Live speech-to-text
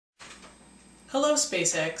Hello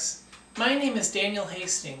SpaceX, my name is Daniel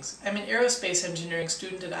Hastings. I'm an aerospace engineering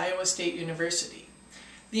student at Iowa State University.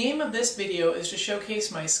 The aim of this video is to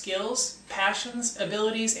showcase my skills, passions,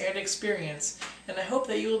 abilities, and experience, and I hope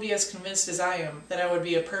that you will be as convinced as I am that I would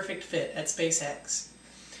be a perfect fit at SpaceX.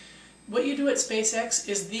 What you do at SpaceX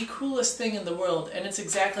is the coolest thing in the world, and it's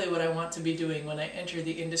exactly what I want to be doing when I enter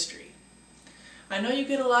the industry. I know you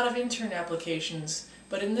get a lot of intern applications,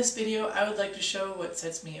 but in this video I would like to show what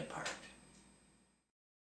sets me apart.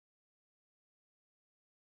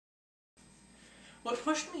 What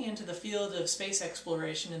pushed me into the field of space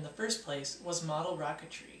exploration in the first place was model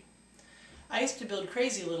rocketry. I used to build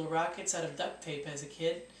crazy little rockets out of duct tape as a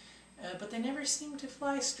kid, but they never seemed to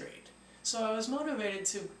fly straight. So I was motivated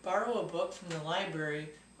to borrow a book from the library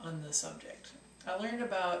on the subject. I learned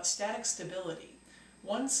about static stability.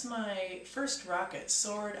 Once my first rocket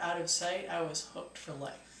soared out of sight, I was hooked for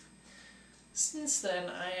life. Since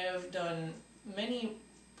then, I have done many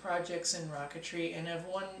projects in rocketry and have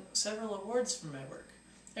won several awards for my work.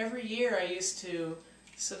 Every year I used to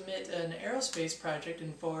submit an aerospace project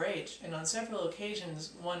in 4-H and on several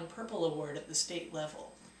occasions won Purple Award at the state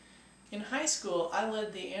level. In high school I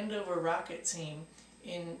led the Andover rocket team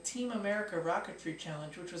in Team America Rocketry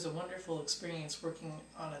Challenge, which was a wonderful experience working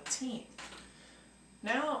on a team.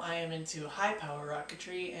 Now I am into high power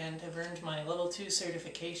rocketry and have earned my level 2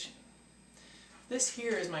 certification. This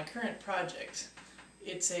here is my current project.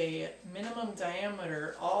 It's a minimum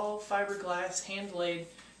diameter, all fiberglass, hand-laid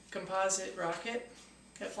composite rocket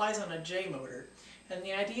that flies on a J motor, and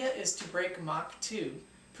the idea is to break Mach 2,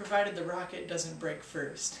 provided the rocket doesn't break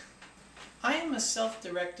first. I am a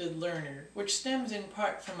self-directed learner, which stems in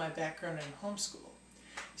part from my background in homeschool.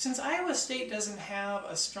 Since Iowa State doesn't have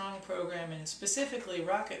a strong program in specifically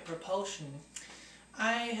rocket propulsion,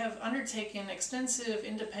 I have undertaken extensive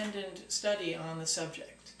independent study on the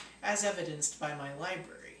subject, as evidenced by my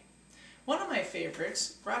library. One of my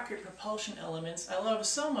favorites, rocket propulsion elements, I love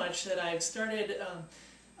so much that I've started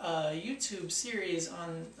a YouTube series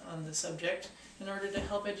on the subject in order to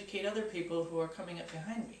help educate other people who are coming up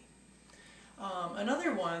behind me.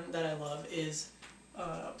 Another one that I love is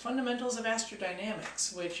Fundamentals of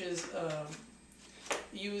Astrodynamics, which is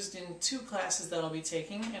used in 2 classes that I'll be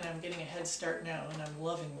taking, and I'm getting a head start now, and I'm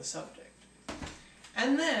loving the subject.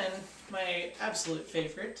 And then, my absolute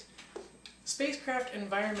favorite, Spacecraft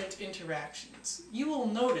Environment Interactions. You will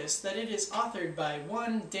notice that it is authored by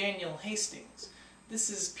one Daniel Hastings. This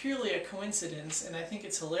is purely a coincidence, and I think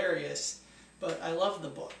it's hilarious, but I love the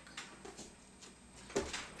book.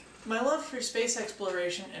 My love for space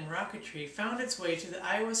exploration and rocketry found its way to the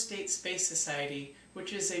Iowa State Space Society,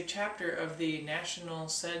 which is a chapter of the National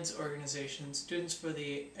SEDS organization, Students for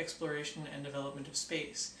the Exploration and Development of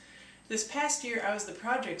Space. This past year I was the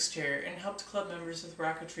projects chair and helped club members with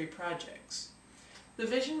rocketry projects. The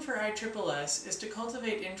vision for ISSS is to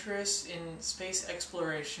cultivate interest in space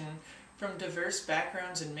exploration from diverse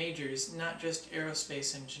backgrounds and majors, not just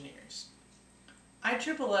aerospace engineers.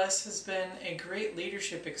 ISSS has been a great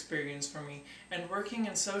leadership experience for me, and working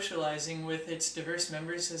and socializing with its diverse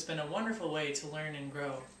members has been a wonderful way to learn and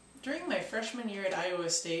grow. During my freshman year at Iowa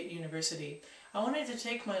State University, I wanted to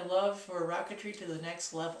take my love for rocketry to the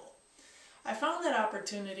next level. I found that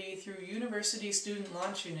opportunity through University Student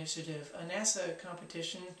Launch Initiative, a NASA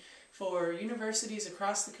competition for universities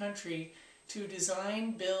across the country to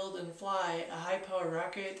design, build, and fly a high-power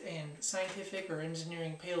rocket and scientific or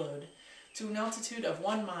engineering payload to an altitude of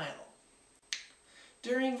 1 mile.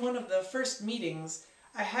 During one of the first meetings,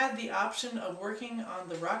 I had the option of working on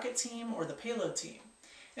the rocket team or the payload team,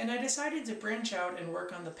 and I decided to branch out and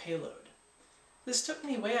work on the payload. This took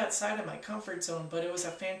me way outside of my comfort zone, but it was a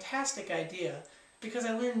fantastic idea because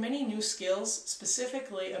I learned many new skills,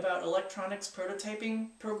 specifically about electronics prototyping,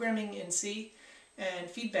 programming in C, and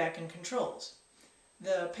feedback and controls.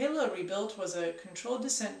 The payload we built was a controlled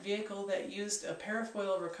descent vehicle that used a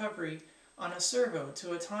parafoil recovery on a servo to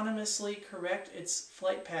autonomously correct its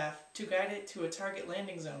flight path to guide it to a target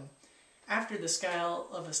landing zone after the style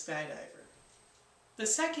of a skydiver. The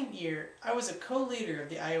second year, I was a co-leader of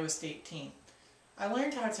the Iowa State team. I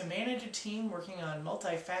learned how to manage a team working on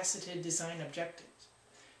multifaceted design objectives.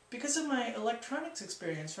 Because of my electronics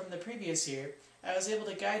experience from the previous year, I was able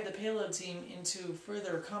to guide the payload team into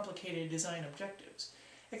further complicated design objectives.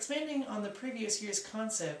 Expanding on the previous year's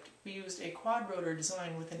concept, we used a quad-rotor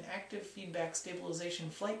design with an active feedback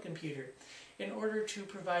stabilization flight computer in order to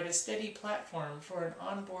provide a steady platform for an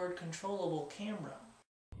onboard controllable camera.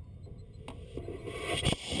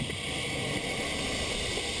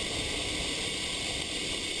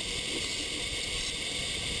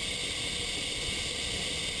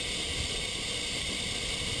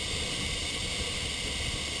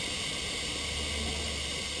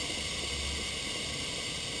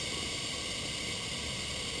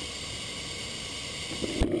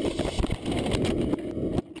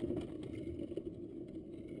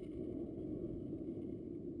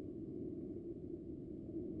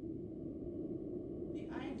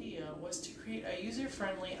 was to create a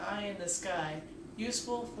user-friendly eye in the sky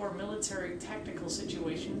useful for military tactical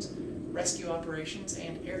situations, rescue operations,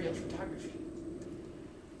 and aerial photography.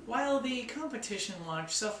 While the competition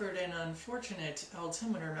launch suffered an unfortunate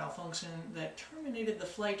altimeter malfunction that terminated the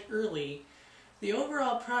flight early, the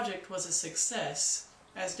overall project was a success,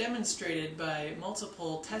 as demonstrated by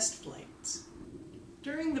multiple test flights.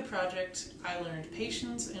 During the project, I learned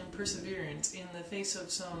patience and perseverance in the face of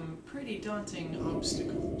some pretty daunting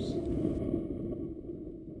obstacles.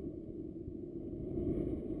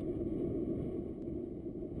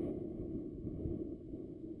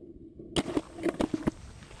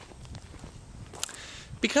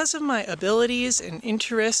 Because of my abilities and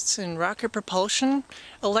interests in rocket propulsion,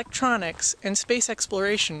 electronics, and space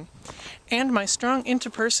exploration, and my strong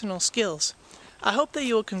interpersonal skills, I hope that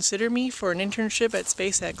you will consider me for an internship at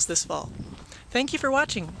SpaceX this fall. Thank you for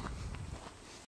watching.